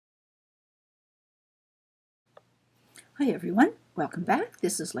Hi everyone, welcome back.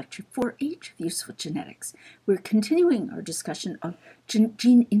 This is Lecture 4H of Useful Genetics. We're continuing our discussion of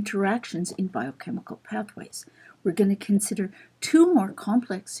gene interactions in biochemical pathways. We're going to consider two more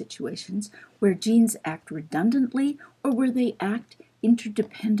complex situations where genes act redundantly or where they act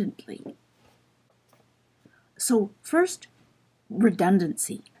interdependently. So first,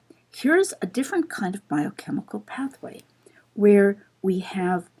 redundancy. Here's a different kind of biochemical pathway where we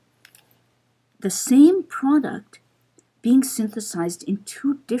have the same product being synthesized in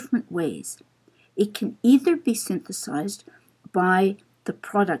two different ways. It can either be synthesized by the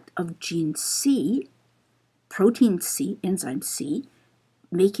product of gene C, protein C, enzyme C,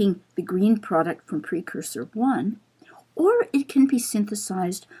 making the green product from precursor 1, or it can be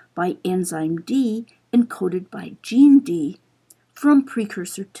synthesized by enzyme D encoded by gene D from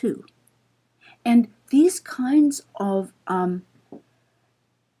precursor 2. And these kinds of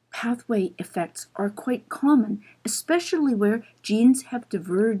pathway effects are quite common, especially where genes have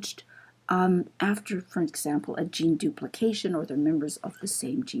diverged after, for example, a gene duplication or they're members of the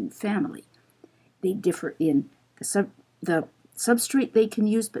same gene family. They differ in the substrate they can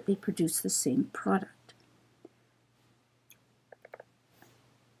use, but they produce the same product.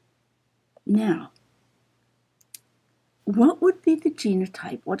 Now, what would be the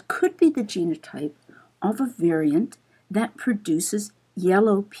genotype, what could be the genotype of a variant that produces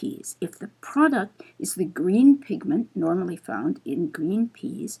yellow peas? If the product is the green pigment normally found in green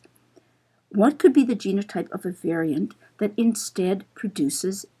peas, what could be the genotype of a variant that instead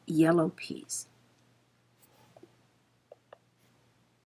produces yellow peas?